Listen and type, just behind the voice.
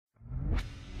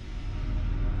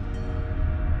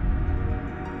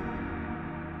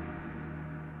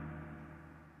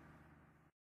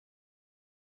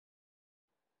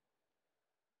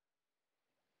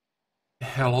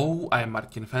Hello, I'm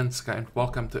Martin Fencka and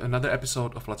welcome to another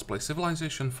episode of Let's Play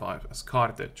Civilization 5 as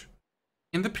Carthage.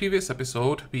 In the previous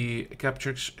episode we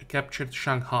captured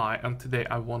Shanghai, and today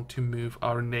I want to move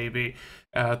our navy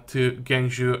to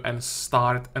Guangzhou and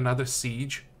start another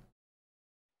siege.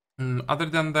 Other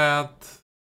than that,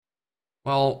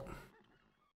 well,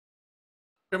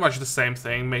 pretty much the same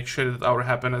thing. Make sure that our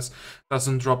happiness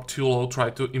doesn't drop too low, try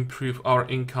to improve our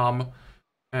income,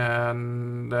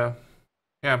 and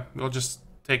yeah, we'll just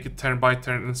take it turn by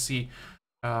turn and see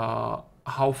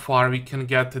how far we can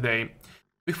get today.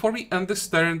 Before we end this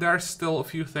turn, there are still a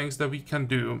few things that we can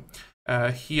do.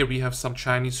 Here we have some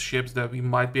Chinese ships that we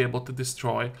might be able to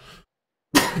destroy.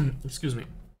 Excuse me.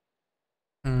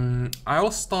 I'll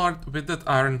start with that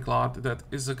ironclad. That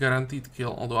is a guaranteed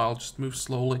kill, although I'll just move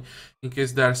slowly in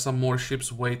case there are some more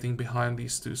ships waiting behind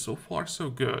these two. So far, so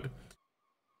good.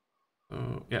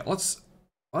 So yeah,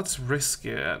 let's risk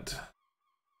it.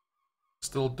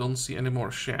 Still don't see any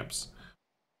more ships.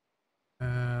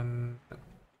 And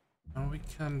now we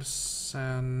can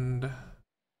send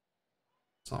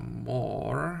some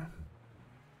more.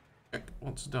 Check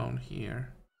what's down here.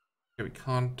 Okay, we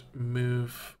can't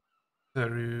move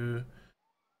through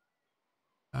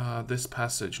this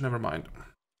passage. Never mind.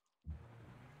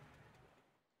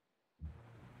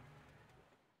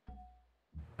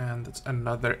 And it's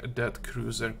another dead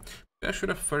cruiser. I should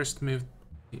have first moved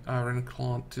the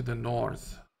ironclad to the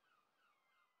north.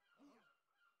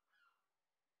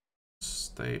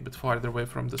 Stay a bit farther away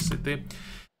from the city.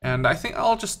 And I think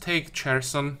I'll just take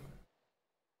Cherson.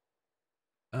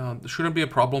 There shouldn't be a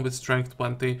problem with strength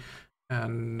 20.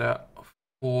 And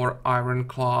 4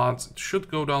 ironclads. It should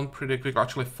go down pretty quick.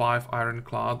 Actually 5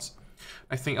 ironclads.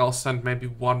 I think I'll send maybe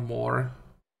 1 more.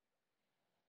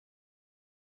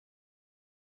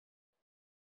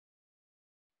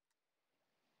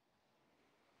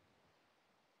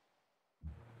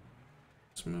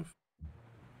 Let's move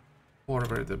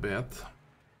forward a bit.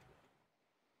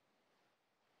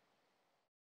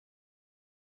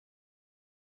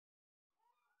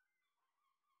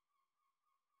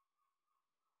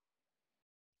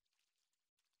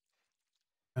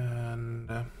 And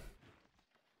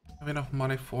have enough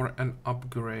money for an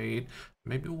upgrade.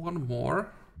 Maybe 1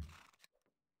 more.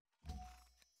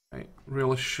 I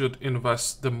really should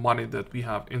invest the money that we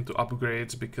have into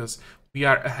upgrades because we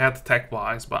are ahead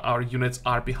tech-wise, but our units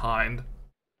are behind.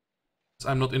 So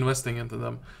I'm not investing into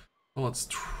them. So let's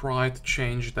try to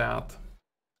change that.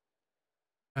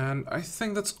 And I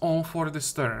think that's all for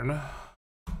this turn.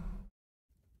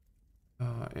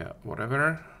 Yeah,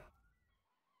 whatever.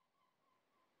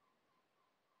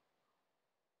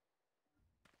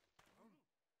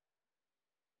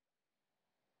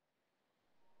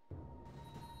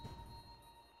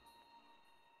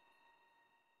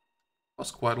 Was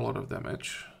quite a lot of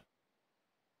damage.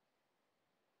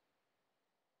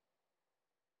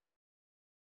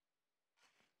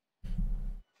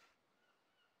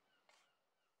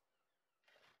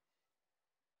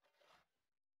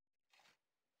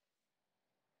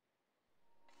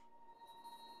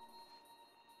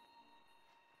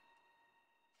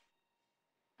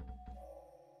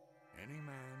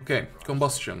 Okay,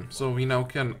 combustion. So we now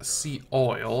can see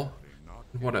oil.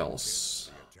 What else?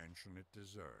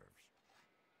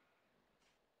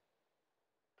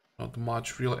 Not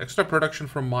much real. Extra production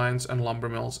from mines and lumber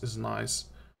mills is nice.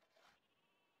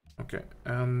 Okay,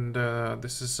 and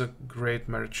this is a great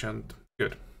merchant.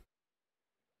 Good.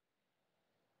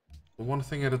 One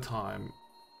thing at a time.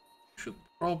 Should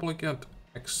probably get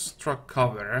extra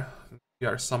cover. We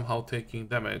are somehow taking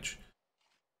damage.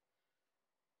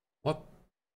 What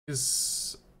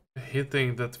is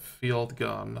hitting that field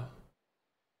gun?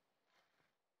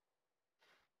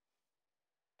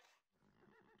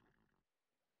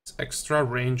 It's extra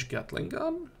range Gatling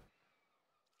gun?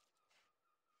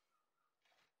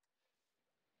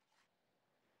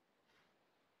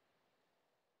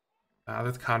 Ah,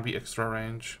 that can't be extra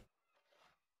range.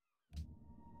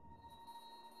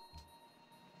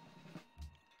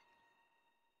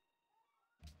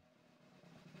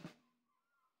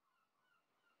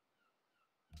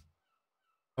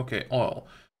 Okay, oil.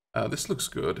 This looks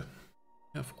good.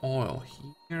 We have oil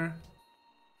here.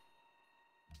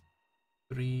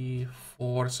 3,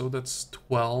 4, so that's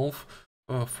 12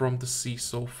 from the sea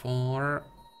so far.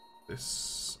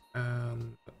 This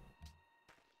and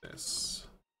this.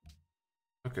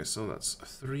 Okay, so that's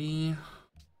 3.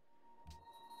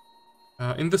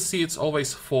 In the sea it's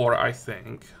always 4, I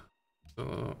think.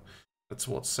 So that's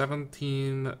what,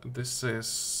 17. This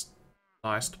is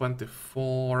nice,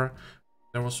 24.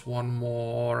 There was 1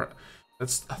 more.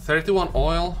 That's 31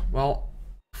 oil. Well,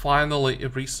 finally a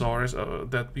resource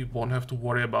that we won't have to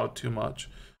worry about too much.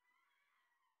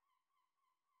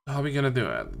 How are we gonna do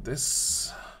it?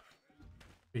 This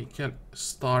we can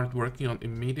start working on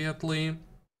immediately.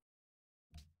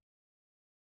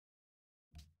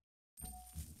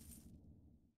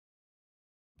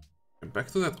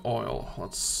 Back to that oil.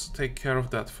 Let's take care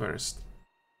of that first.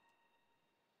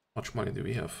 How much money do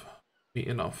we have? Be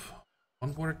enough.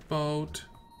 One workboat.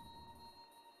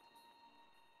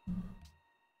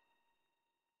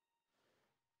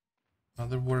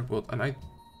 Another workboat. And I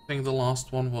think the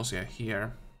last one was, yeah,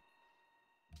 here.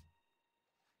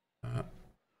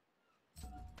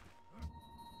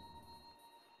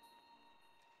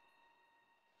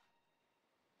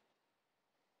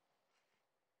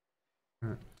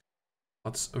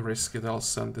 Let's risk it. I'll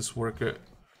send this worker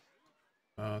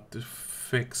to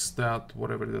fix that,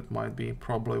 whatever that might be.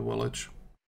 Probably village.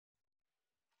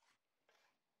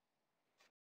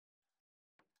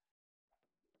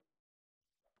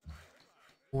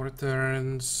 4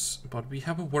 turns, but we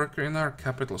have a worker in our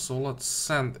capital, so let's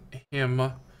send him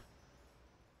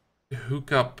to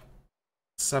hook up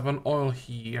 7 oil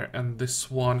here, and this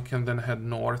one can then head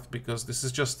north, because this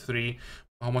is just 3.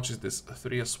 How much is this?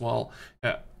 3 as well.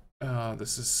 Yeah,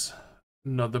 this is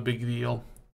not a big deal.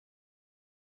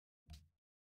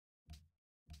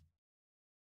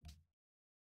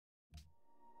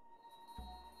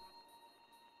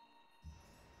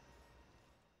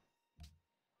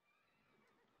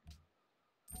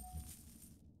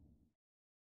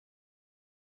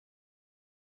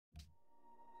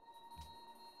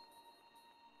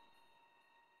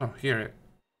 Oh,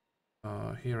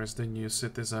 here is the new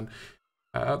citizen.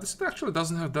 This actually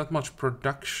doesn't have that much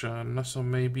production, so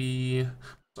maybe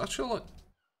let's actually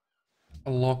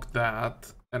unlock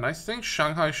that. And I think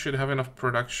Shanghai should have enough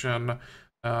production.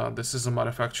 This is a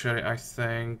manufacturer, I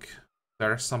think.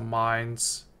 There are some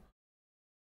mines.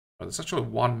 Well, there's actually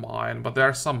 1 mine, but there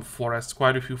are some forests,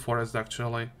 quite a few forests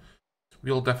actually.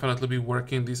 We'll definitely be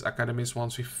working these academies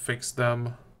once we fix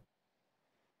them.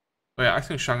 But yeah, I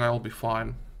think Shanghai will be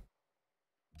fine.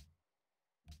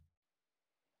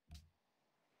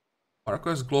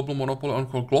 Morocco has global monopoly on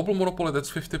coal. Global monopoly,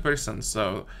 that's 50%,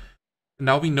 so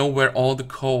now we know where all the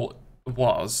coal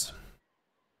was.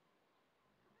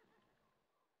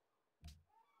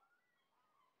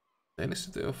 The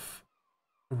initiative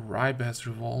of Ribe has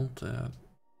revolted.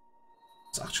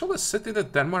 It's actually a city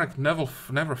that Denmark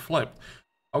never flipped.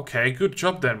 Okay, good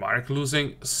job, Denmark,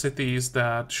 losing cities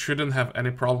that shouldn't have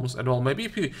any problems at all. Maybe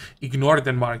if you ignore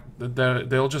Denmark,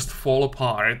 they'll just fall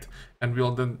apart, and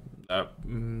we'll then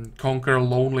conquer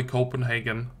lonely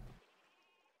Copenhagen.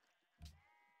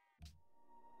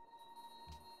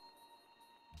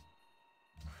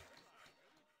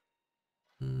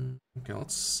 Okay,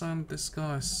 let's send this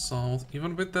guy south.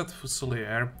 Even with that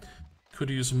Fusilier, could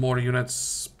use more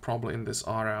units probably in this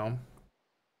area.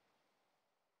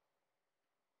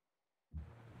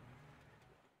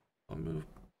 I'll move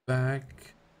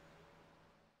back.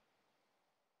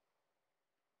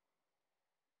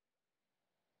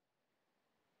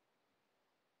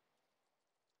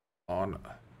 On.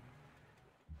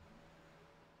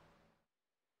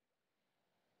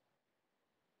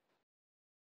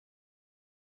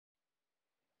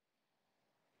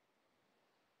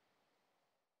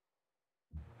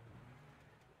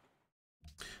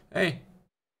 Hey,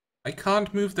 I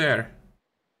can't move there.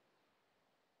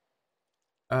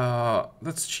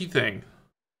 That's cheating.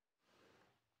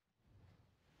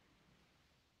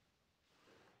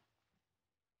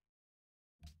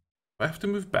 I have to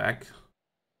move back.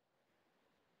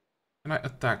 Can I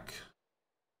attack?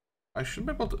 I should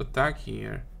be able to attack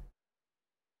here.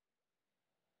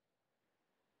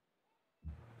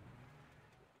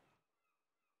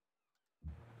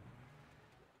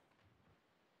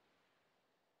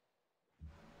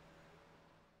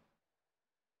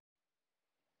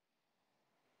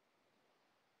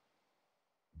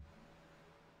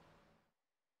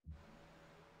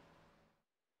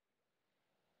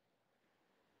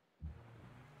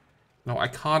 No, I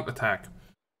can't attack.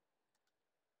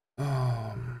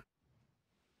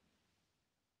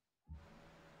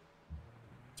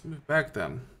 Let's move back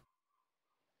then.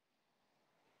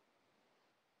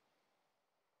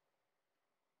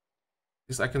 At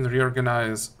least I can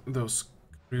reorganize those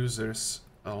cruisers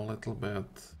a little bit.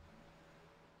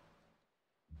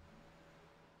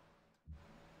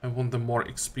 I want the more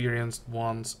experienced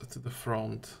ones to the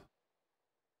front.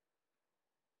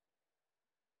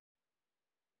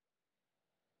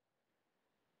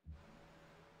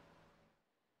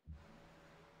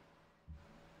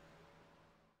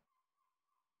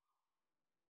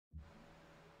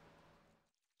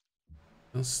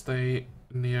 They'll stay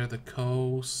near the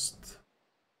coast.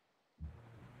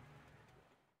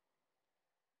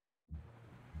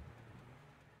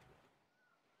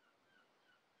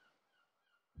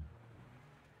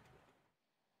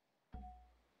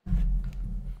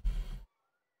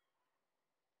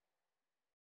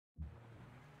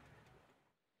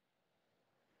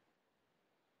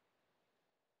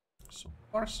 So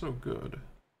far, so good.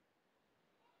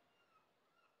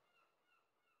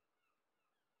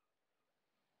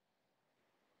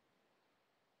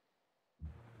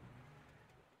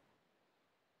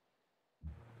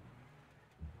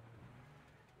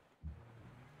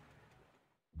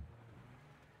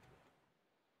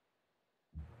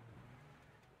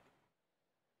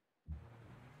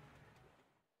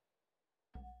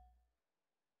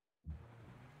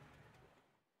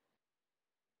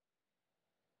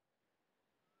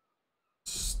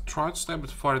 Try to stay a bit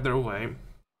farther away.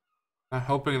 I'm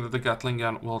hoping that the Gatling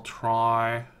gun will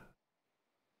try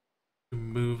to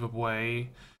move away,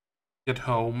 get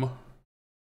home.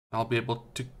 I'll be able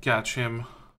to catch him,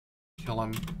 kill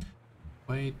him.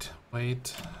 Wait. We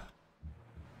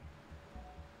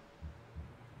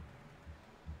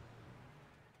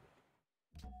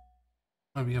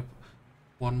have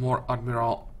one more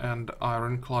Admiral and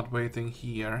Ironclad waiting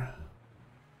here.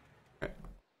 Okay.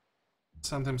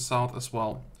 Send him south as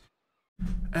well.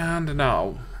 And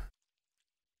now...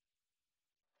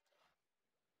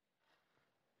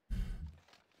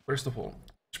 First of all,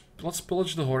 let's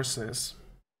pillage the horses.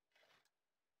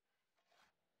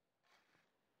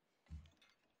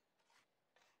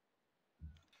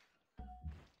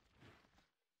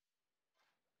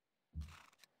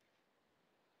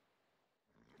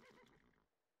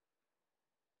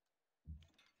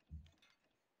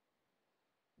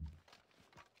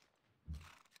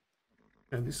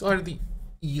 And these are the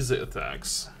easy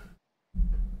attacks.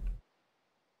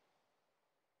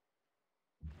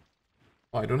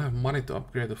 Oh, I don't have money to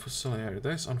upgrade the Fusilier.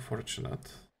 That is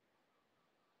unfortunate.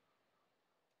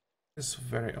 It's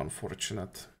very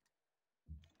unfortunate.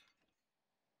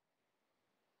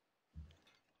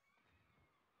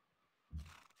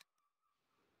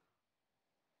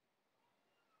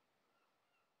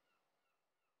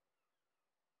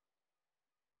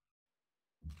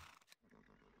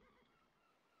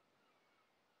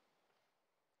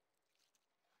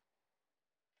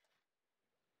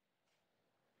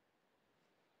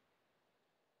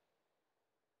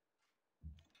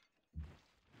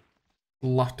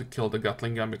 Love to kill the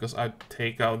Gatling gun because I'd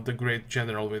take out the Great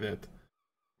General with it.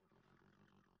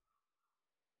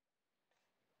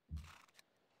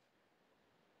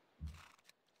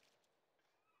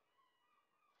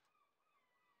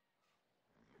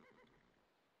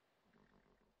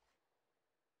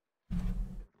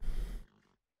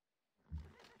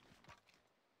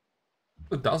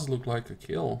 It does look like a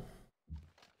kill.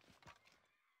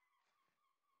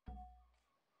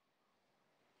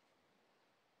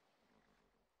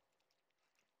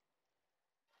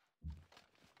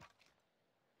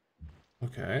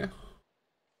 Okay.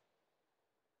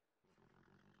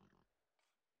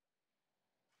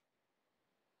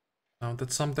 Now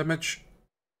that's some damage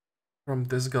from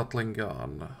this Gatling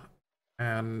gun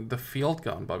and the field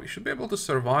gun, but we should be able to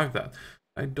survive that.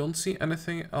 I don't see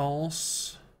anything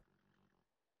else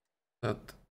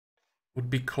that would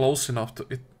be close enough to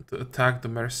attack the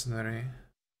mercenary.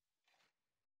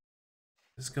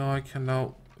 This guy can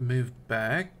now move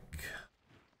back.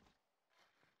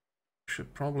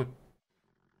 Should probably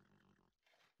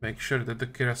make sure that the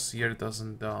cuirassier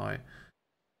doesn't die.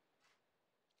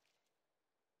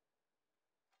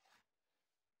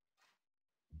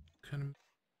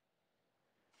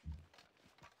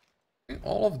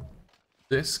 All of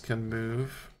this can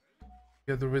move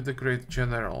together with the Great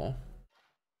General.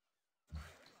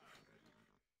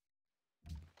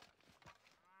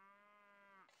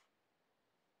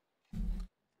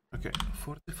 Okay,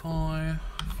 fortify.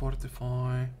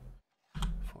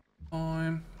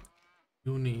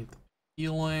 You need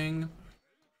healing.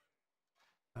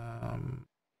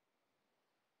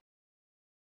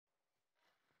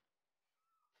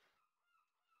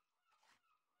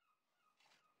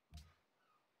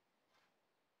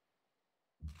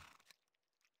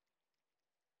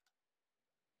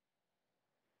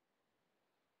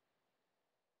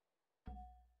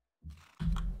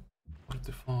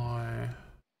 Fortify.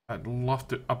 I'd love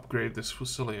to upgrade this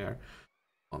Fusilier,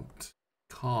 but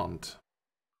can't.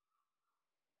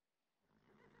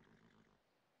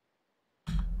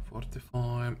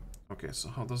 Fortify. Okay, so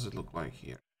how does it look like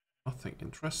here? Nothing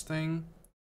interesting.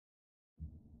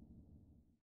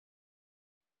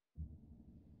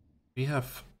 We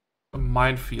have a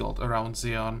minefield around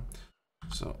Xi'an,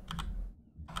 so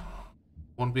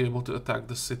won't be able to attack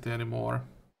the city anymore.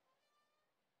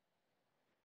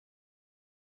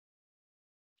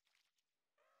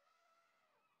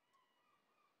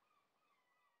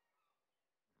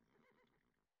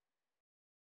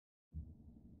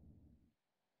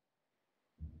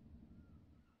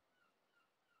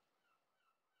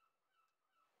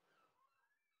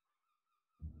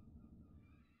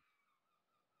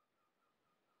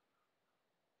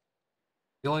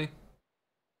 Really?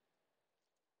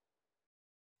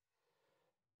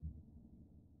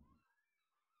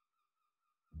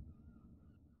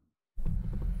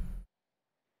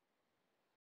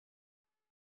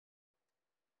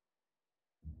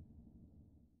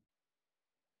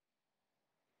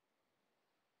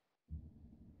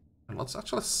 And let's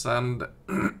actually send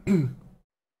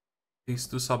these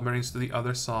 2 submarines to the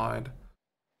other side.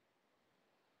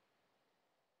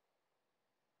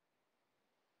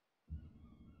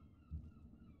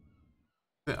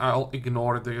 I'll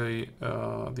ignore the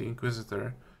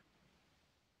Inquisitor.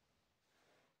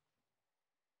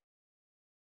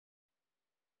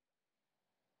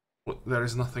 There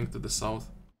is nothing to the south.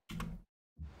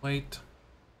 Wait.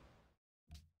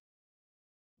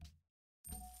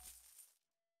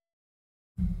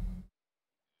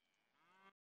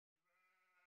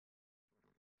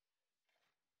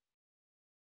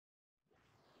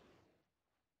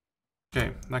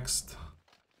 Okay, next.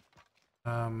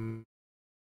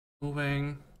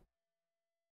 Moving.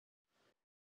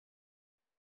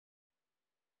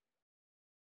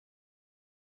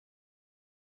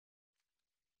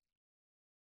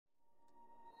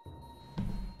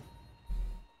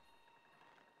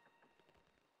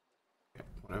 Okay,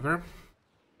 whatever.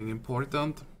 Nothing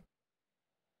important.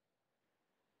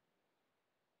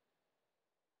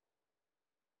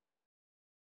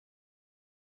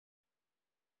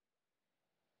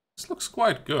 This looks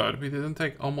quite good. We didn't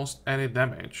take almost any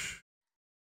damage.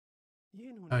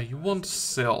 You want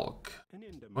silk.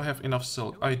 Do I have enough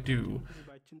silk? I do.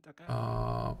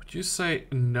 Would you say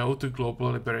no to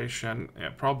global liberation? Yeah,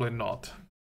 probably not.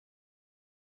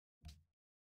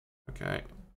 Okay.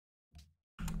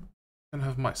 Can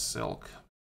have my silk.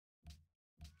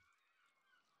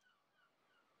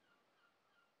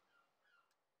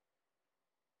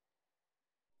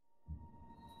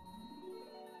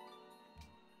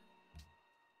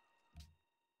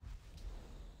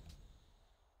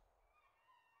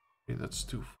 Okay, that's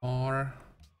too far.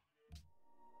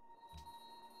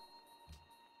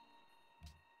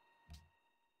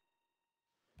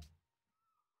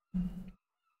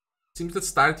 Seems that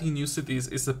starting new cities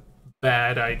is a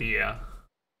bad idea.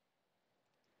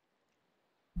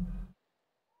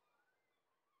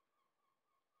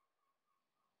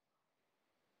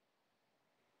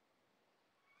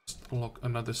 Just lock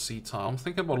another sea tile. I'm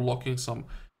thinking about locking some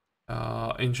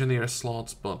engineer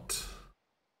slots, but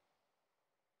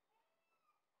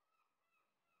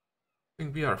I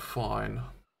think we are fine.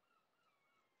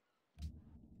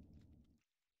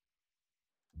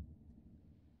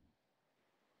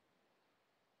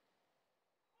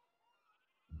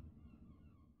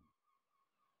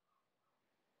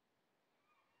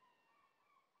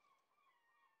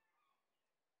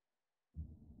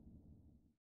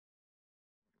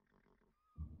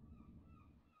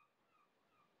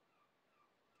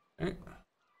 Okay.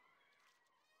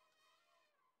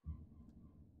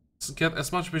 Let's get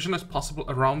as much vision as possible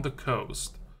around the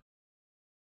coast.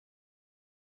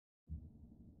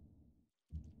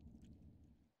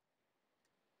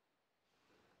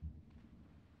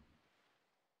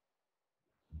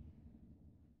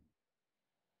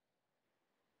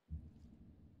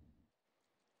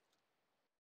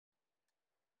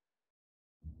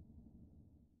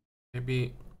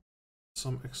 Maybe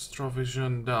some extra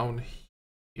vision down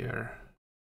here.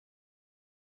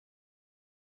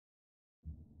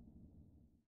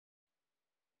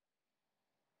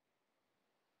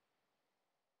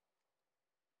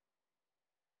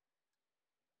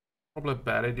 Probably a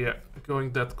bad idea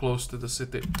going that close to the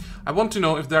city. I want to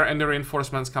know if there are any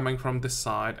reinforcements coming from this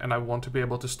side, and I want to be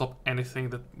able to stop anything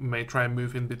that may try and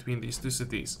move in between these 2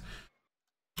 cities.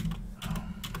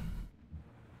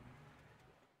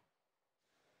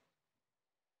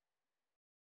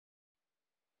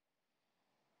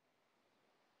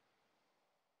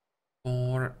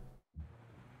 Or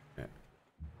okay,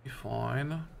 be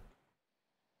fine.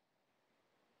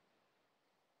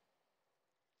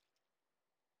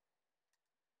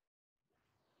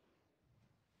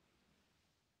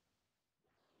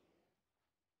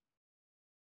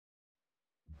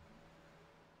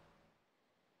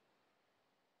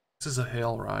 This is a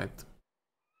hill, right?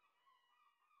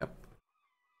 Yep.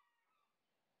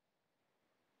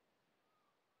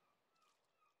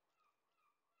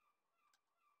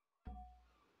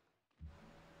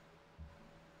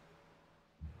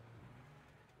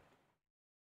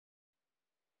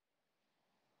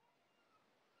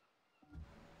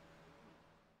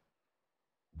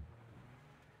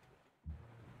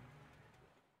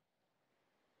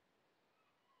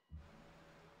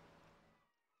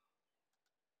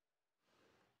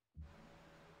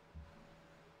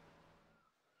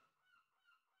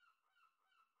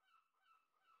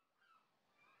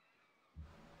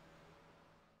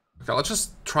 Okay, let's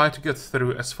just try to get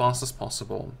through as fast as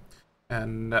possible.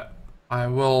 And I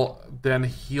will then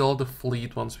heal the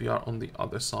fleet once we are on the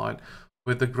other side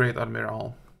with the Great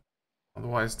Admiral.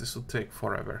 Otherwise, this will take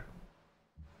forever.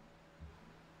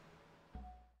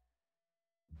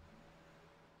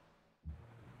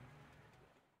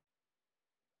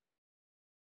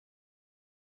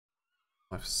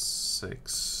 Five,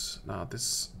 six. Now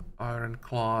this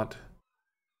ironclad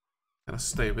gonna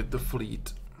stay with the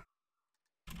fleet.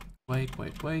 Wait,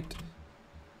 wait, wait.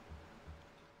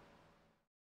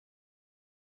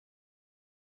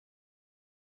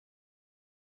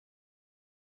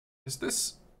 Is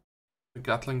this the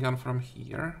Gatling gun from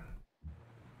here?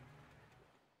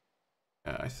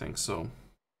 Yeah, I think so.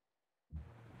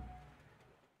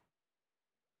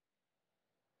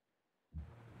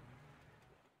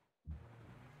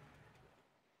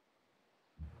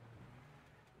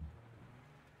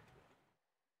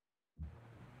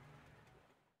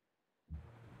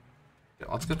 Yeah,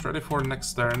 let's get ready for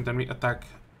next turn, then we attack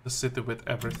the city with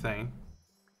everything.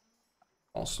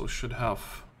 Also should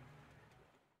have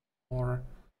 4,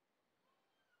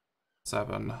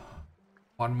 7.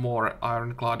 One more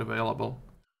ironclad available.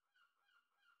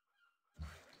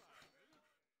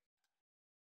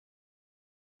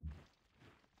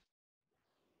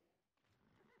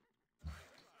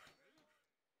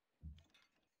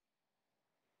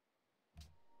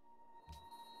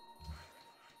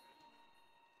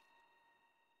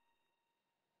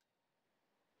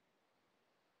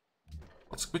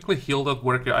 Let's quickly heal that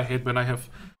worker. I hate when I have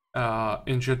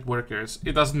injured workers.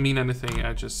 It doesn't mean anything,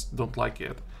 I just don't like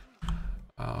it.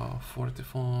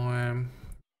 45.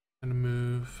 Gonna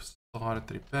move, start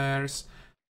repairs.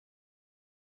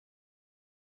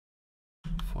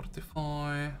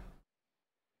 45.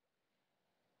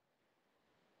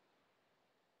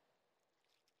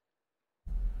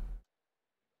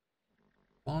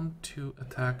 One, two,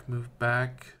 attack, move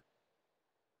back.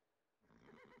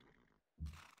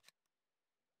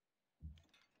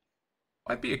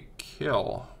 Might be a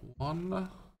kill. 1,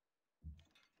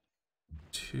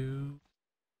 2,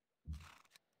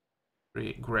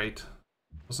 3. Great.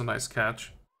 That was a nice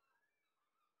catch.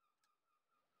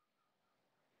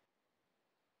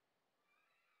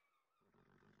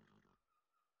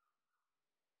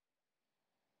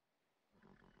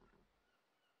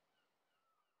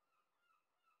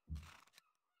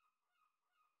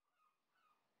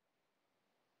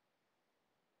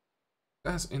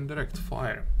 That's indirect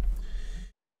fire.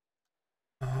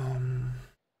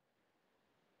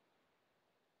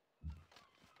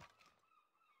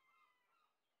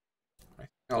 I think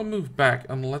I'll move back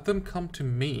and let them come to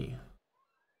me.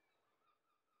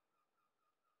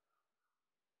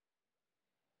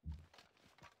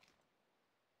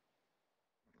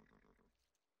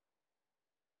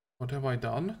 What have I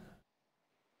done?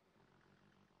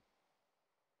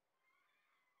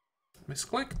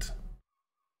 Misclicked?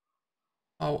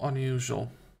 How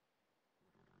unusual.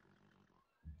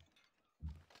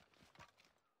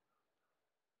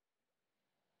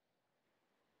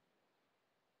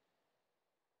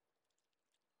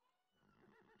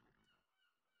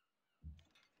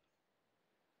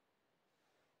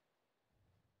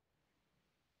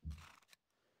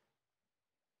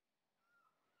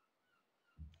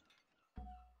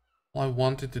 All I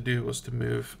wanted to do was to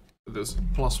move this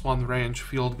 +1 range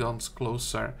field guns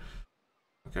closer.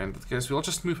 Okay, in that case, we'll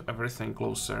just move everything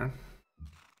closer.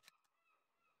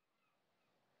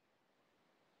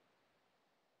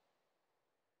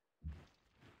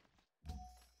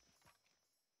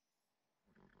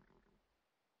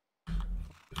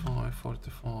 Forty-five,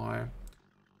 45.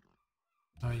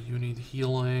 You need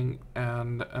healing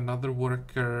and another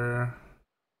worker.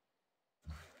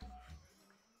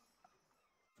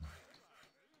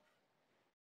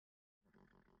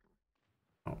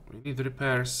 Oh, we need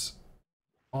repairs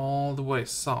all the way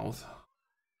south.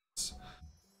 Let's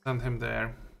send him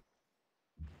there.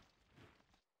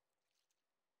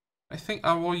 I think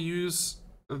I will use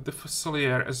the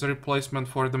Fusilier as a replacement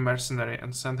for the mercenary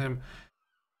and send him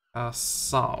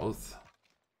south.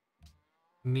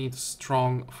 Need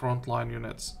strong frontline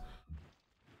units.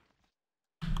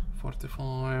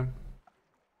 45.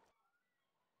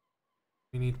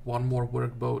 We need one more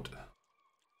workboat.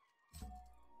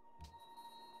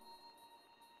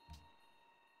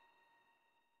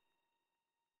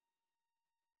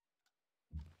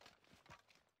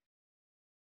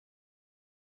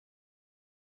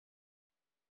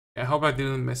 I hope I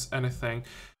didn't miss anything.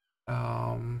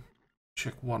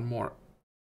 Check one more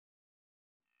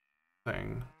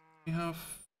thing. We have...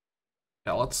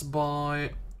 Yeah, let's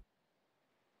buy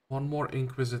one more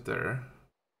Inquisitor.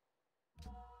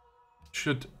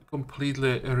 Should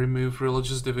completely remove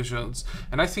religious divisions.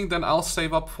 And I think then I'll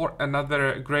save up for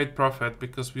another great prophet,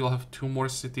 because we'll have 2 more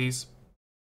cities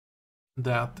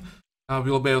that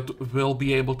we'll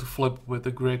be able to flip with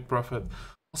the great prophet.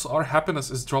 Also, our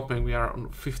happiness is dropping. We are on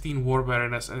 15 war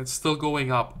weariness, and it's still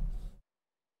going up.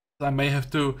 I may have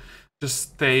to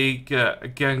just take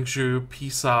Gangju,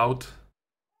 peace out,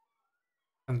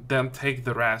 and then take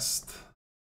the rest.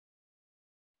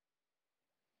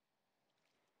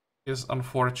 Is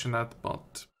unfortunate,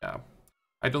 but yeah.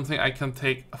 I don't think I can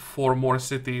take 4 more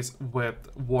cities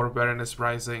with war weariness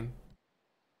rising.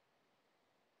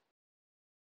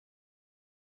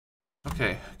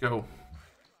 Okay, go.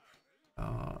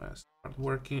 I start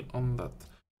working on that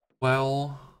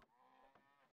well.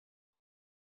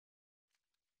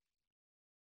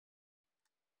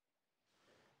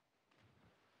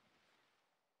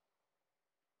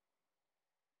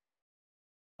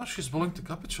 Oh, she's willing to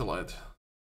capitulate.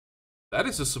 That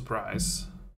is a surprise.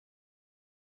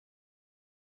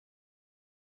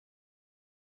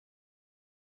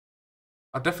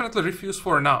 I definitely refuse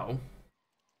for now.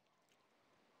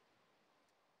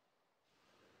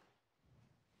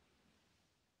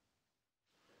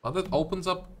 But that opens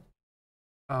up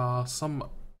some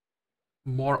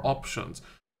more options.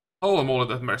 Holy moly,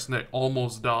 that mercenary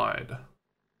almost died.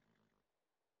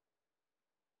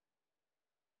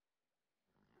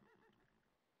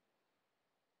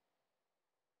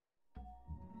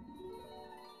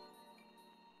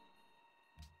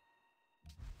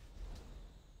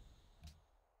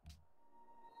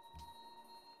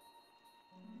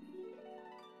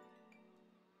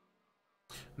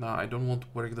 Nah, I don't want to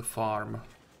work the farm.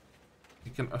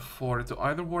 You can afford to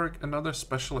either work another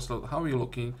specialist. How are you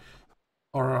looking?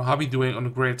 Or how are we doing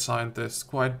on Great Scientist?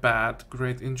 Quite bad.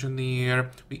 Great Engineer.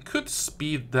 We could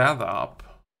speed that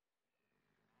up.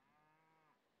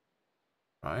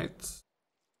 Right?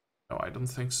 No, I don't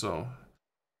think so.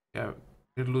 Yeah,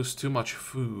 we lose too much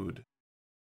food.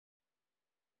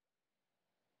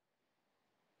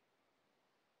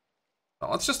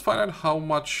 Now, let's just find out how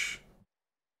much,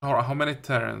 or how many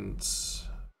Terrans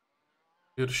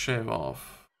you'd shave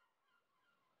off.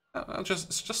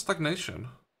 It's just stagnation.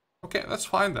 Okay, that's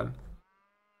fine then.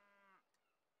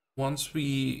 Once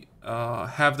we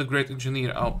have the Great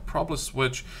Engineer, I'll probably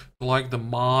switch to like the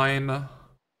mine.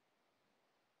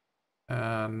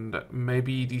 And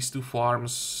maybe these 2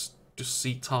 farms, just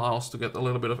seed tiles to get a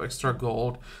little bit of extra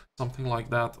gold. Something like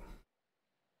that.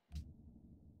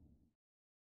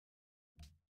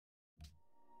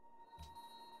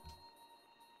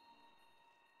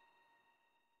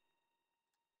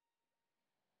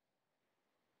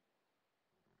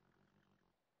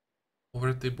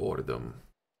 Poverty boredom.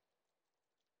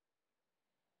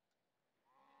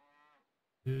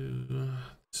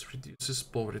 This reduces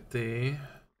poverty.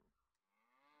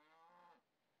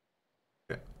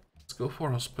 Okay, let's go for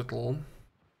hospital.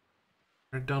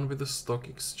 We're done with the stock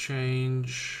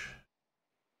exchange.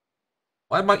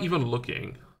 Why am I even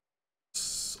looking?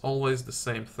 It's always the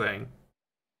same thing.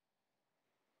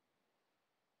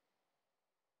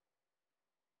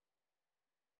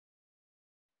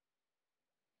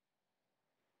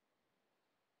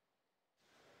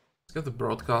 Let's get the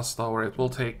broadcast tower. It will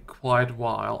take quite a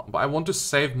while, but I want to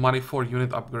save money for unit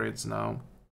upgrades now.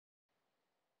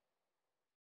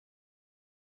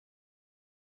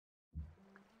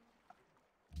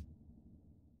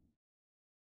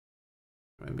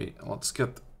 Maybe let's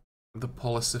get the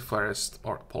policy first,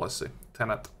 or policy,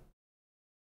 tenet.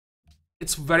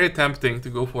 It's very tempting to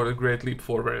go for the Great Leap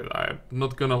Forward, I'm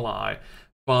not gonna lie.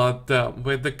 But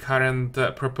with the current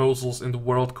proposals in the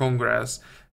World Congress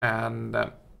and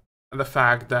the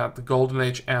fact that the Golden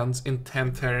Age ends in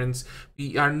 10 turns,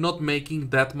 we are not making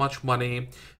that much money.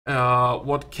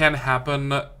 What can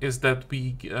happen is that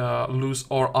we lose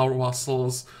all our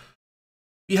vassals.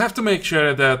 We have to make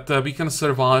sure that we can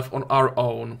survive on our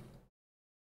own.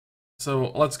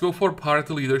 So let's go for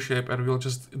party leadership, and we'll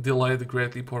just delay the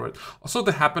Great Leap Forward. Also,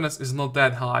 the happiness is not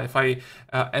that high. If I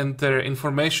enter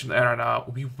information era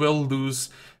now, we will lose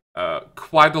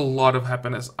quite a lot of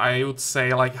happiness. I would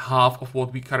say like half of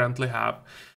what we currently have.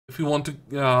 If we want to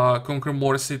conquer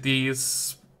more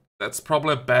cities, that's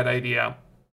probably a bad idea.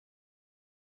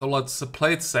 So let's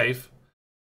play it safe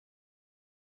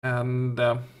and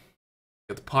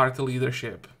get party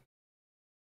leadership.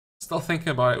 Still thinking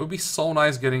about it. It would be so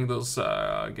nice getting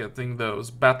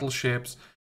those battleships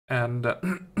and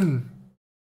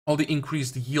all the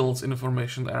increased yields in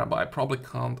information era, but I probably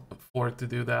can't afford to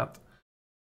do that.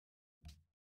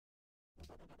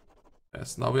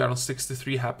 Yes, now we are on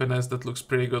 63 happiness. That looks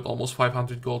pretty good. Almost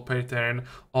 500 gold per turn.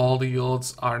 All the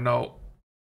yields are now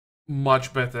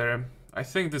much better. I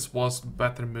think this was a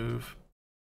better move.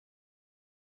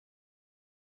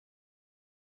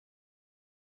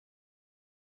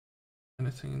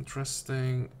 Anything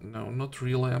interesting? No, not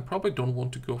really. I probably don't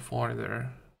want to go farther.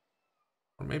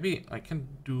 Or maybe I can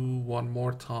do one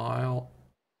more tile.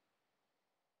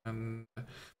 And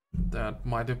that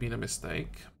might have been a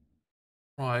mistake.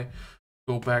 Try,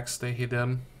 go back, stay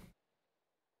hidden.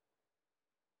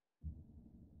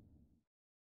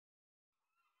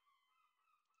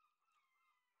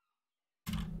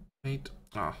 Wait.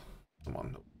 Ah, come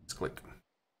on. Let's click.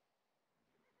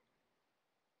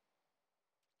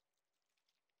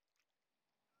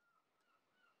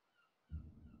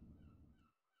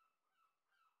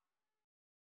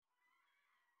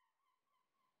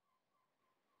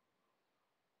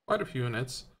 Quite a few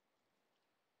units.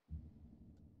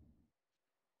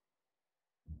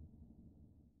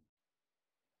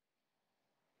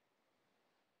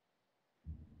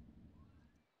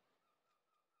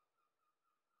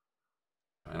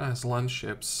 China has land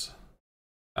ships.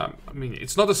 I mean,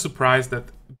 it's not a surprise that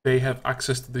they have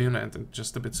access to the unit, and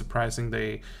just a bit surprising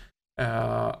they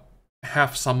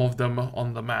have some of them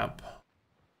on the map.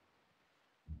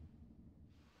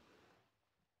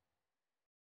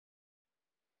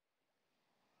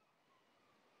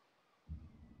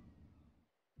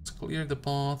 Let's clear the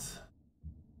path.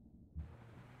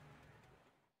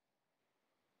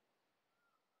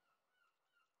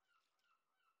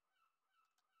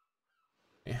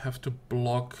 We have to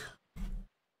block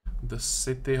the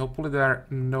city. Hopefully there are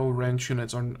no range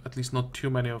units, or at least not too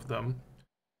many of them.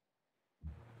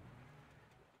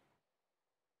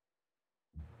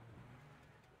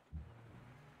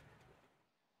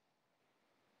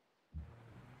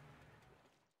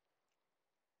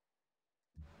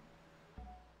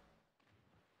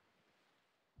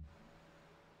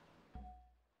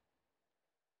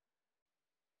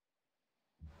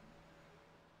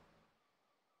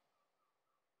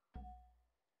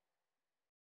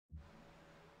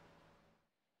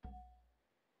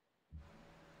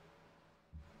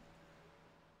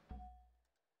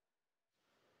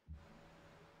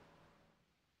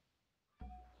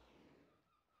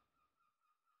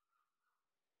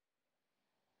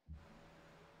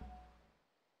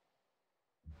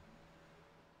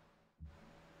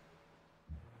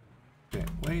 Okay,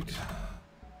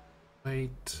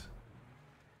 wait.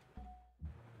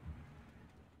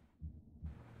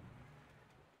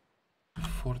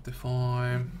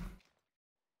 45.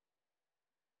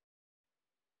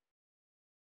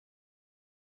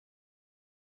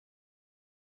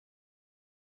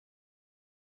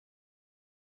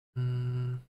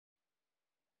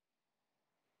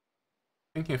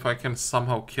 Thinking if I can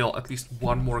somehow kill at least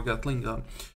one more Gatling gun.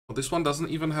 But this one doesn't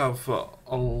even have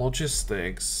a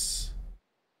logistics.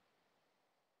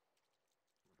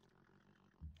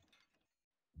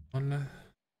 1,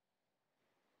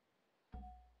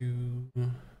 2.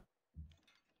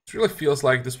 It really feels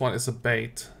like this one is a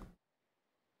bait.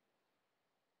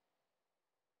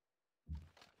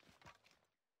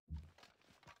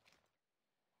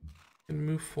 Can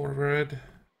move forward.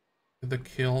 The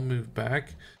kill, move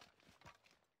back.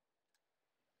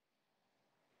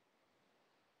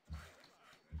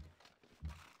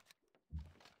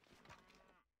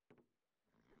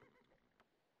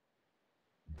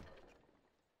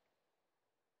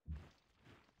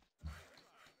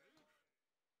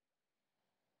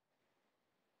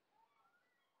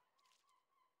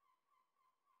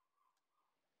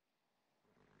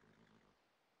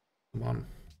 Come on.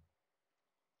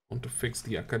 Want to fix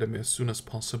the academy as soon as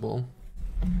possible.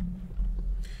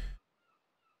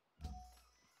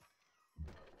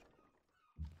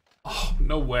 Oh,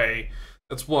 no way.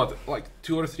 That's what, like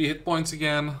 2 or 3 hit points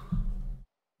again?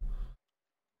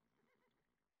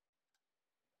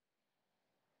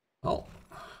 Well,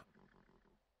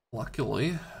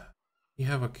 luckily, we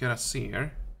have a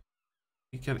Cuirassier.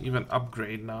 We can even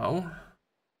upgrade now.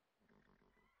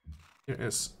 Here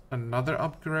is another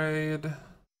upgrade.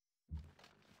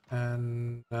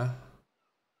 And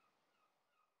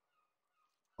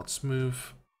let's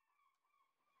move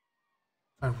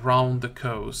around the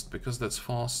coast, because that's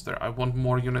faster. I want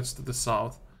more units to the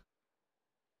south.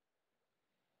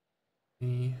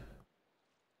 I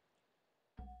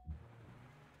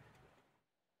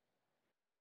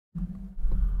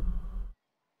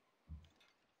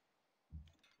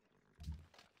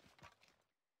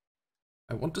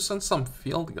want to send some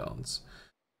field guns.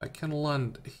 I can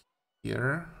land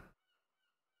here.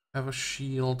 Have a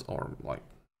shield or like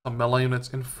some melee units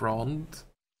in front.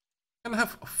 I can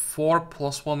have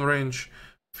 4+1 range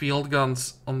field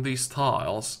guns on these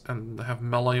tiles and have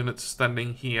melee units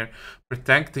standing here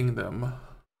protecting them.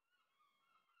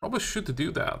 Probably should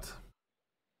do that.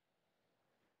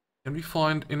 Can we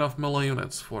find enough melee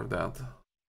units for that?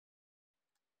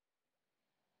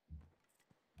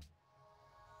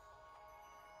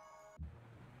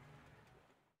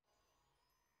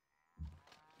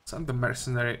 Send the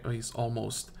mercenary. Oh, he's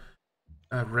almost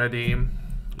ready.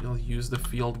 We'll use the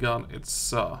field gun.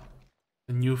 It's a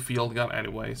new field gun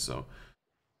anyway, so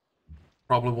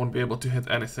probably won't be able to hit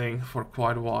anything for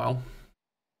quite a while.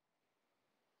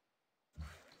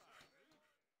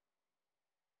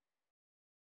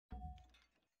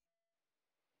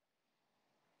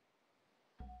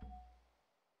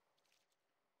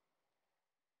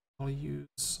 I'll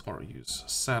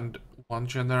send one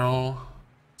general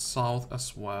south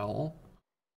as well.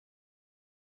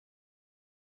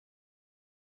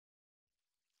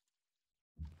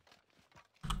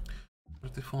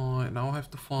 Now I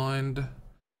have to find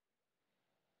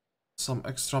some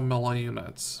extra melee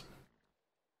units.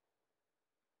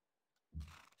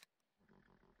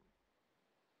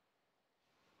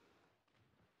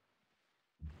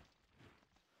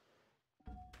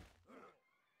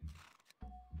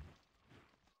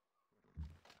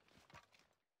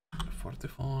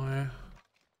 Fortify.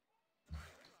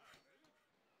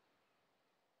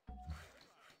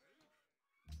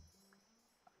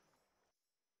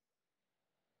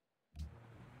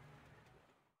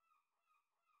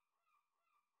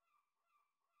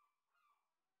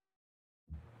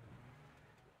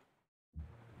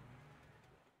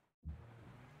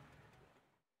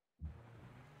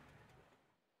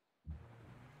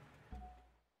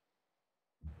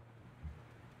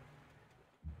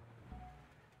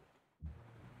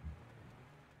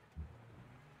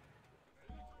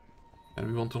 And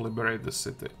we want to liberate the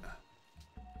city.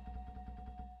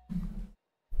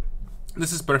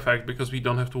 This is perfect because we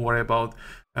don't have to worry about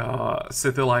a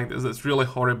city like this. It's really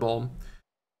horrible.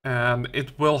 And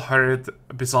it will hurt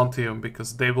Byzantium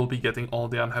because they will be getting all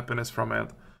the unhappiness from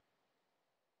it.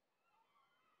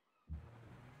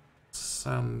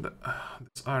 Send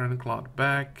this ironclad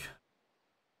back.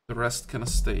 The rest can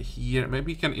stay here.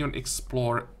 Maybe you can even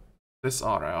explore this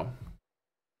area.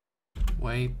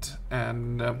 Wait,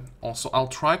 and also I'll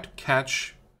try to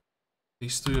catch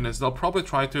these two units. They'll probably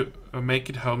try to make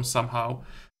it home somehow.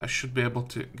 I should be able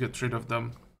to get rid of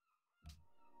them.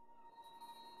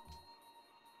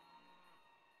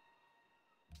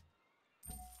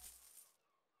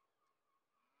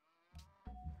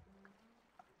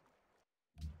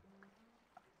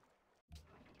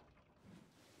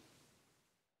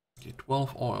 Okay,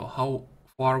 12 oil. How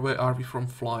far away are we from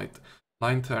flight?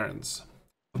 9 turns.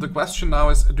 The question now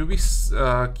is, do we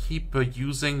keep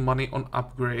using money on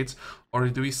upgrades, or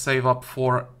do we save up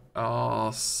for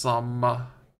some...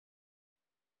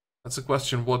 That's a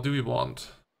question. What do we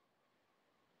want?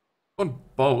 We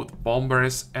want both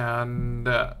bombers and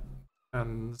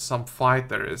some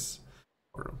fighters,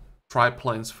 or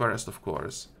triplanes first, of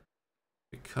course,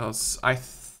 because I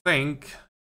think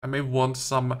I may want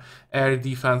some air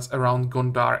defense around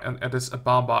Gondar and Addis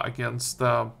Ababa against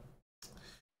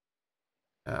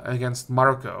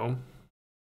Morocco,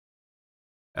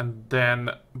 and then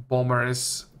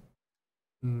bombers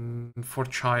for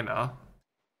China,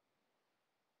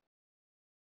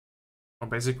 or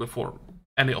basically for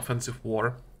any offensive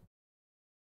war.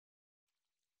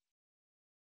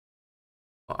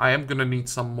 I am gonna need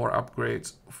some more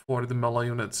upgrades for the melee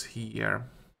units here.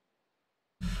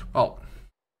 Well,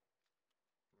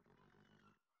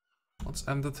 let's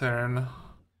end the turn.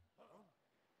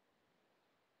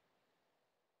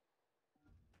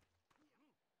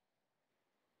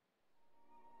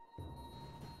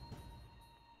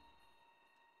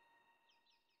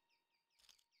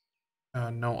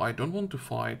 No, I don't want to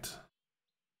fight.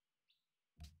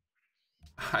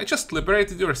 I just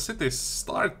liberated your cities.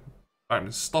 Stop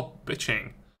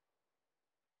bitching.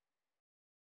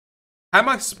 How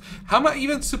am I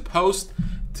even supposed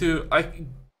to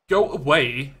go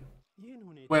away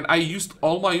when I used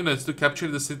all my units to capture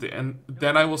the city and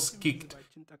then I was kicked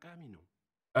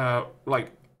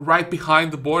like right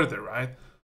behind the border, right?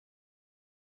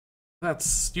 That's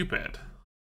stupid.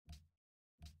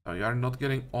 Oh, you are not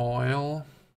getting oil.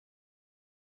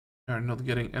 You are not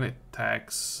getting any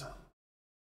tax.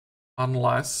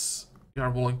 Unless you are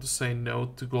willing to say no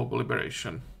to global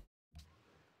liberation.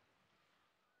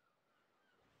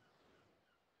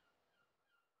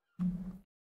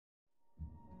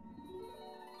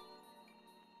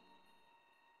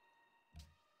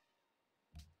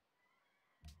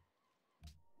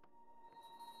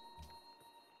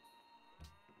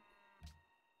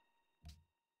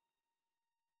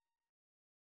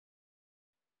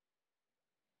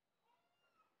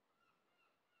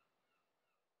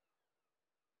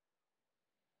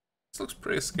 looks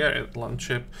pretty scary. Land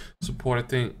ship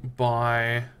supporting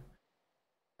by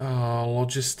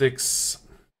logistics,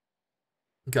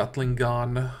 Gatling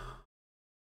gun,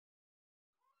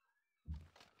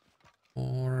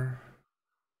 or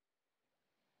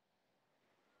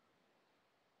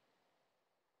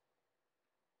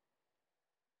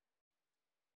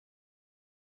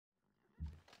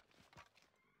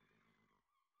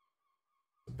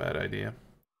a bad idea.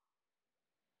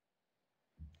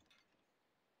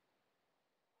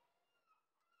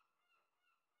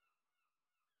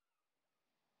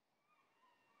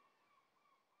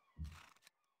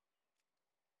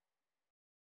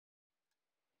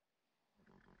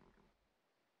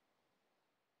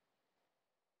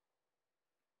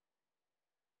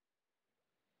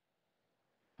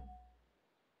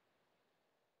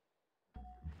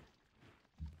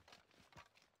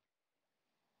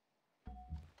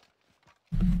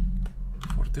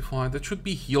 That should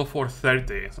be heal for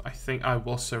 30. I think I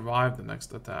will survive the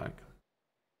next attack.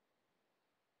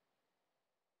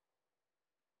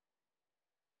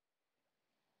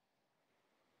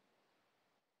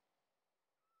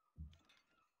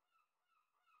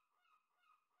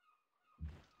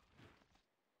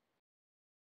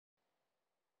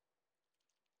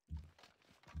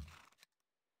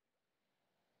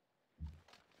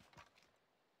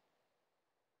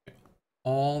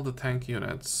 All the tank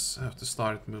units have to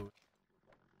start moving.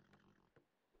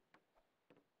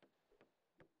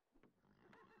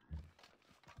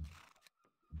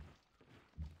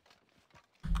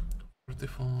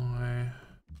 Fortify.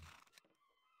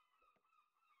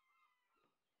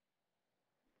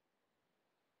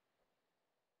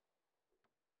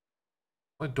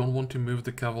 I don't want to move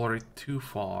the cavalry too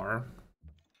far.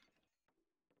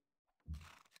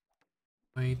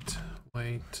 Wait.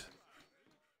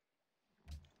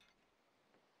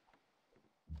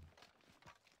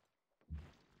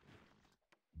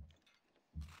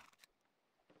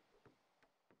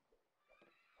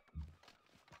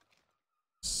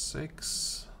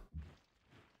 Six.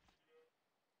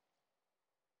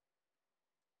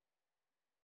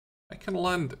 I can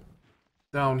land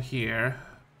down here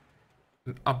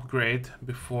and upgrade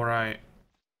before I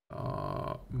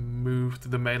move to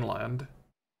the mainland.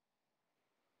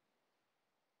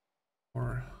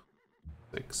 Or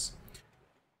 6.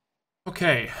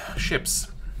 Okay,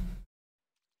 ships.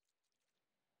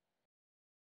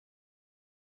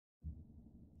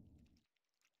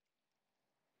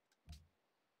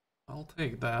 I'll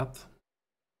take that.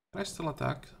 Can I still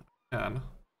attack? I can.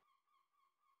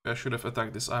 I should have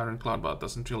attacked this ironclad, but it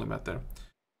doesn't really matter.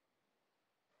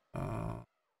 Oh.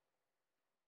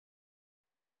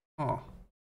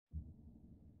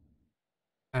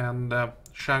 And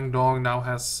Shandong now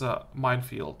has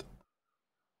minefield.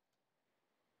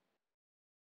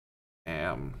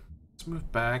 Let's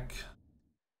move back.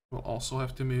 We'll also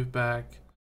have to move back.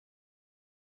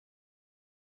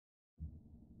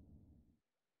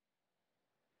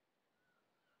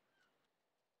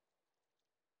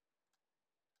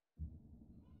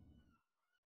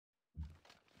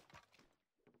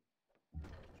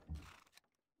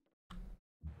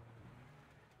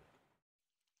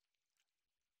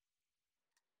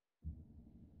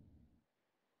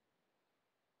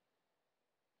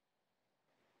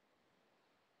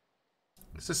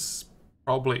 This is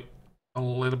probably a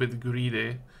little bit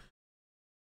greedy.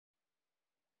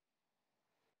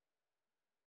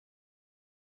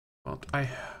 But I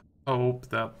hope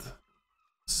that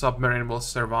submarine will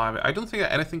survive. I don't think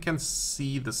anything can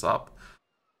see this up.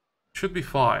 Should be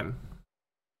fine.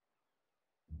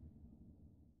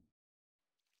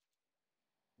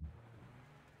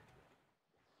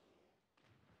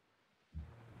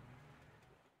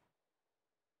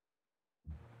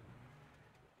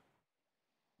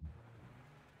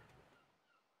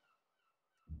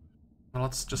 Well,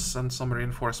 let's just send some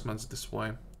reinforcements this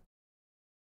way.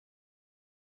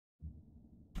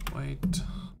 Wait,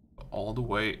 all the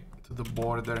way to the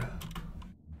border.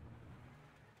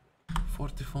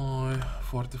 Fortify.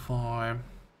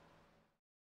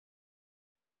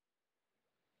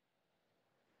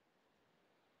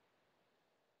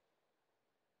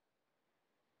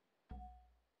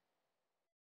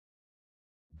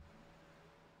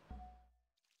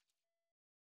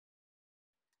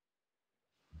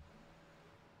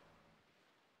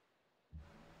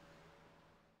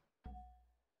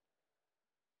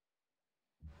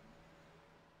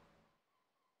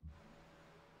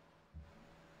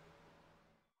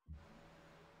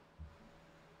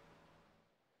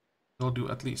 We'll do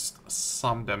at least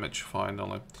some damage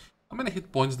finally. How many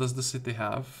hit points does the city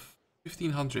have?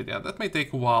 1500, yeah, that may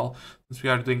take a while since we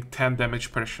are doing 10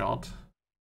 damage per shot.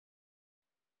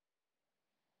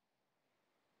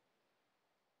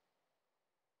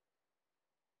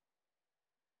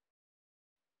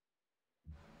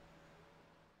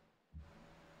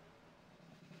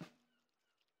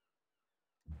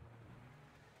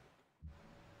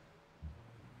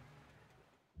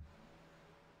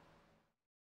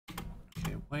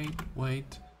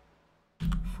 Wait.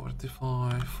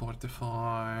 Fortify.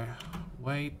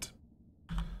 Wait.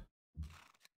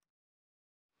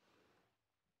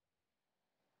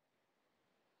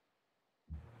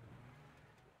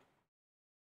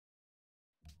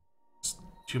 It's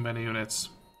too many units.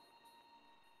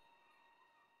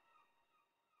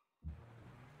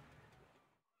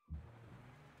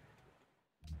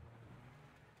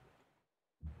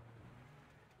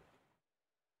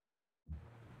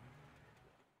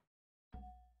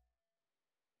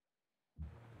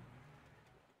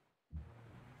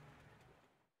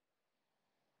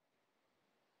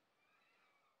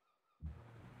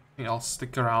 I'll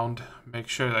stick around, make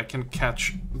sure that I can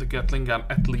catch the Gatling gun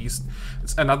at least.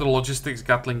 It's another logistics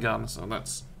Gatling gun, so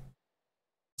that's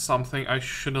something I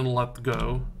shouldn't let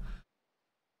go.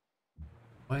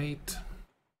 Wait.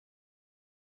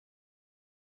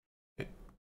 Okay.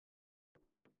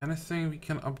 Anything we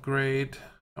can upgrade?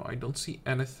 No, I don't see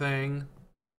anything.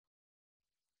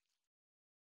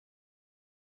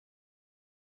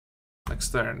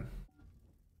 Next turn.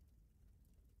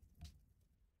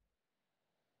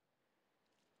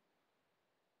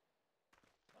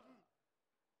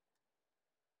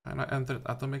 And I entered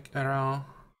atomic era.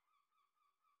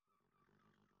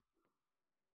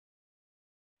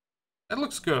 It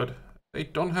looks good. They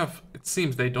don't have, it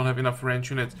seems they don't have enough range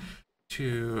units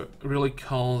to really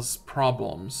cause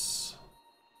problems.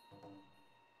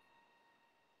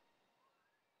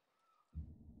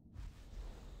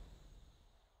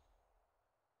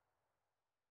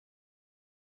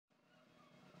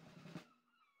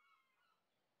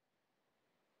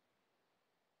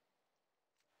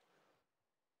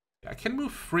 I can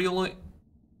move freely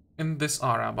in this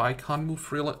area, but I can't move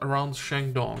freely around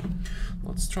Shandong.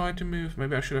 Let's try to move.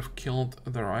 Maybe I should have killed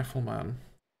the rifleman.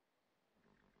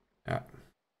 Yeah,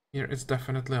 here is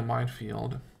definitely a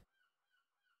minefield.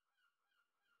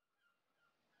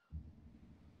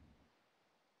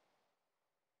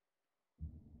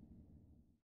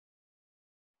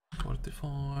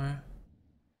 Fortify.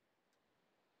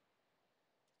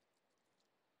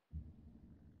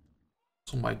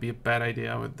 So might be a bad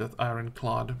idea with that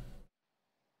ironclad.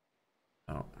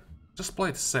 No, just play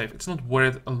it safe. It's not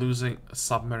worth losing a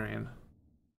submarine.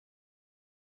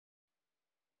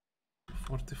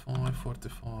 Fortify.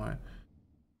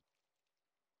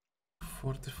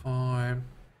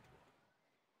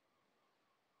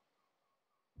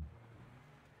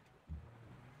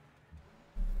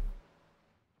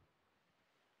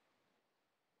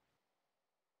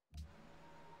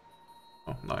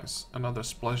 Oh, nice. Another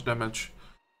splash damage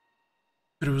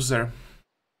cruiser.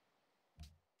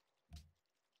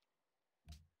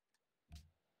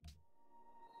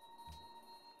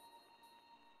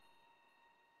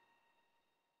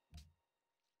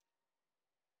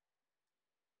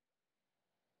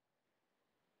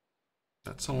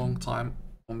 That's a long time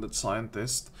on that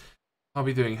scientist. How are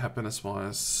we doing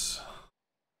happiness-wise?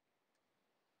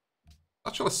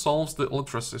 Actually solves the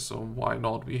illiteracy, so why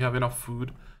not? We have enough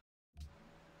food.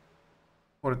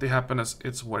 For the happiness,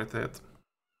 it's worth it.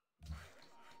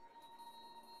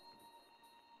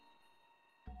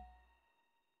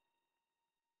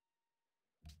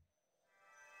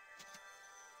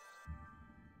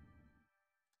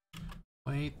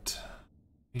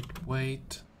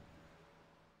 Wait.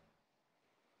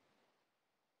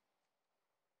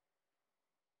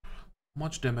 How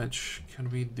much damage can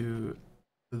we do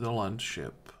to the land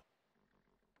ship?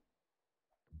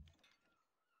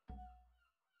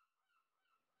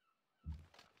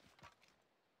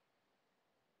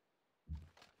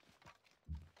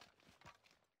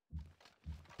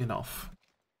 Enough.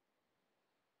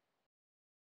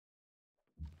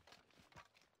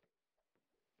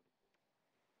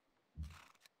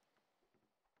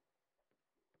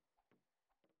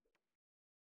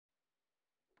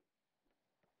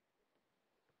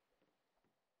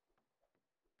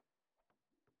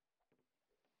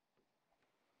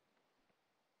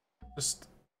 Just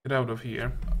get out of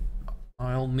here.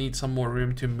 I'll need some more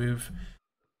room to move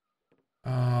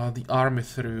the army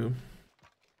through.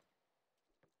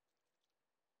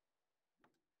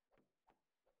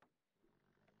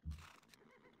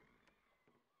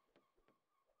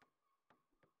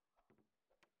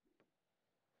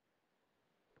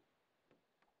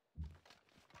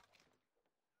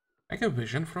 I get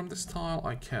vision from this tile?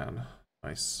 I can.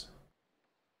 Nice.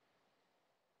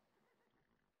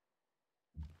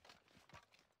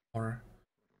 Or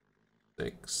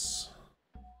 6.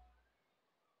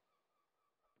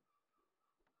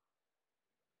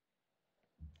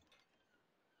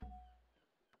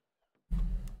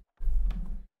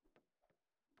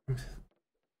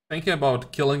 Thinking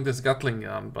about killing this Gatling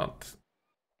gun, but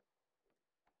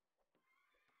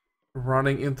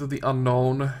Running into the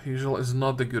unknown usually is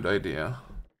not a good idea.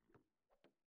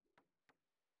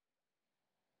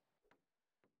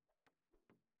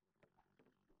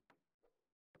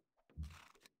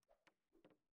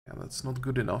 Yeah, that's not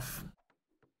good enough.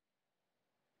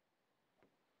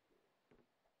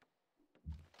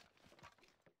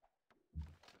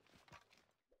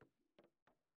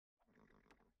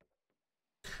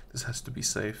 This has to be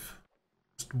safe.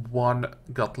 Just one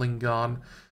Gatling gun.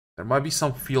 There might be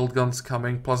some field guns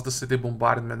coming, plus the city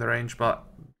bombardment range, but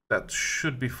that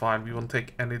should be fine. We won't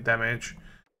take any damage.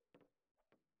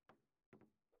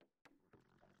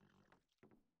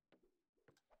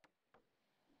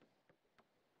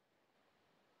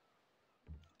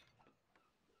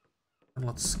 And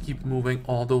let's keep moving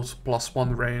all those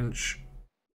 +1 range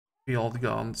field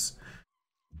guns.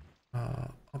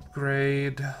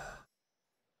 Upgrade.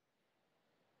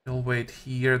 We'll wait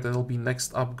here. There will be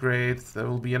next upgrade. There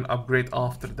will be an upgrade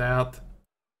after that.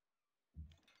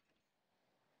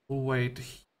 We'll wait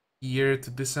here to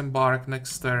disembark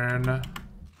next turn.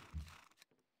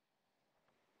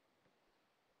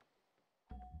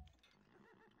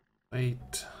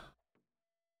 Wait.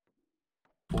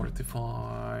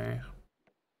 Fortify.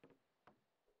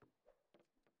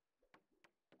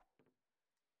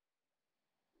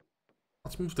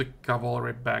 Let's move the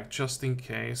cavalry back just in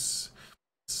case.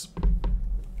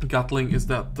 Gatling is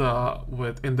that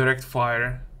with indirect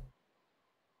fire.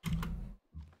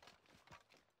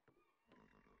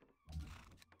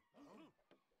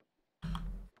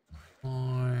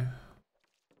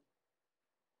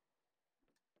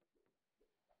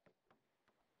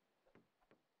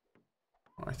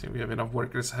 I think we have enough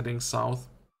workers heading south.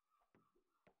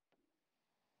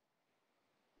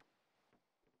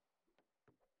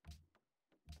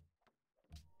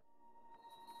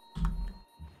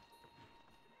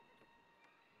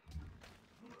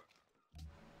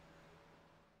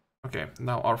 Okay,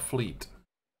 now our fleet.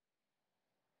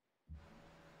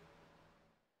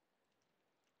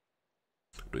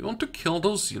 Do we want to kill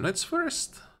those units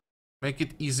first? Make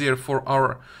it easier for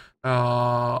our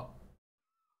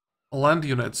land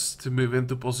units to move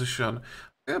into position.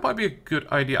 That might be a good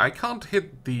idea. I can't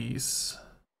hit these.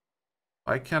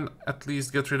 I can at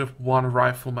least get rid of one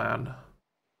rifleman.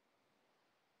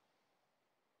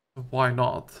 Why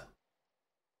not?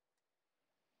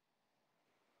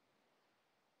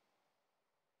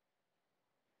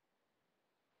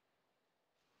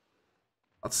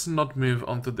 Let's not move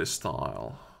onto this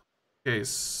tile. In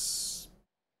case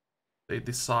they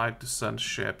decide to send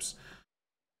ships.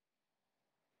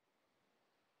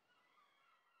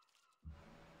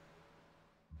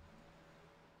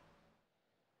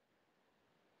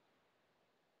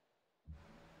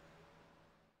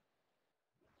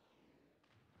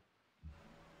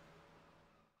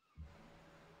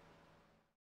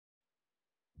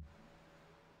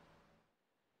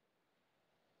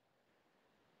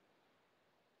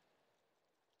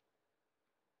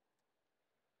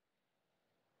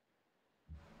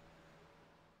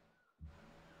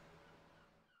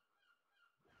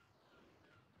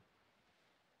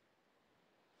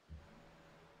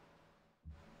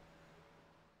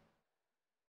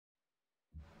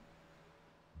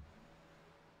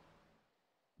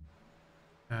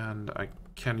 And I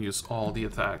can use all the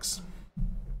attacks.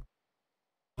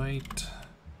 Wait.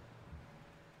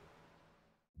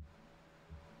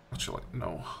 Actually,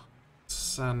 no.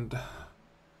 Send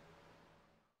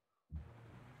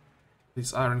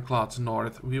these ironclads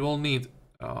north. We will need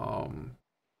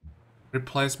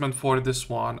replacement for this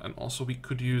one, and also we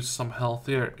could use some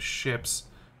healthier ships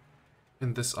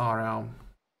in this area.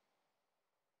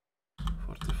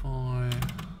 Fortify.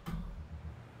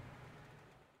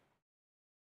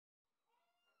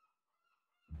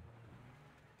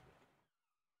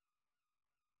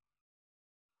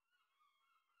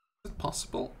 Is it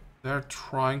possible? They're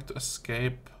trying to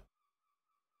escape.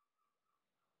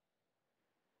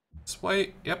 This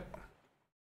way, yep.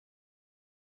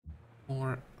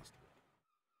 Or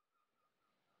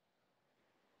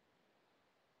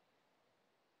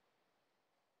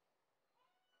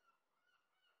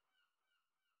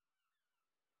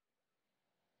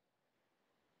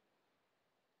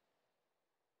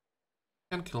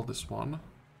can kill this one.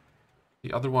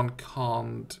 The other one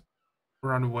can't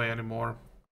run away anymore.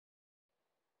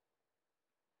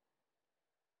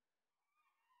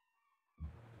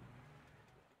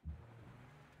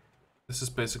 This is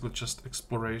basically just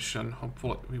exploration.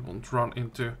 Hopefully we won't run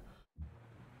into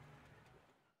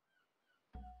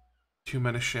too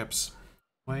many ships.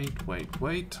 Wait, wait,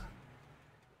 wait.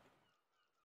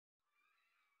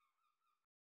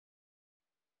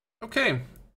 Okay,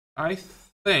 I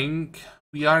think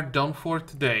we are done for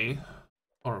today,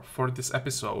 or for this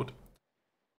episode.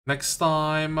 Next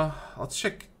time, let's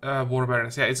check war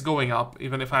barons. Yeah, it's going up,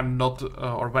 even if I'm not,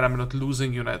 or when I'm not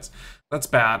losing units. That's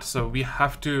bad, so we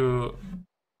have to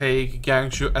take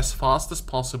Guangzhou as fast as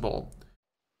possible.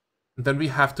 And then we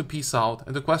have to peace out.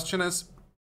 And the question is,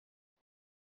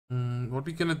 what are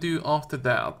we gonna do after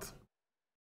that?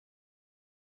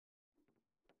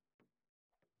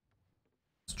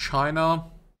 It's China,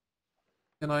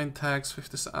 9 tags,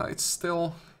 50. It's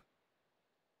still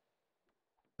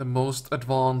the most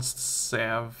advanced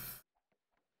Sev.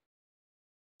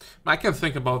 I can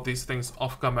think about these things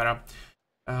off camera.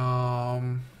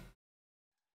 Oh,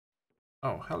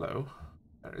 hello.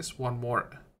 There is one more.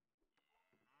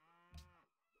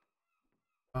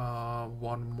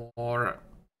 One more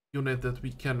unit that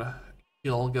we can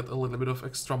kill, get a little bit of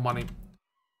extra money.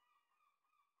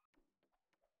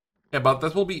 Yeah, but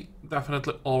that will be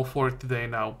definitely all for today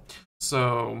now.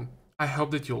 So I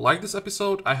hope that you liked this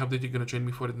episode. I hope that you're gonna join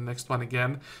me for the next one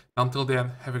again. Until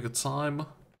then, have a good time.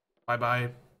 Bye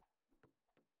bye.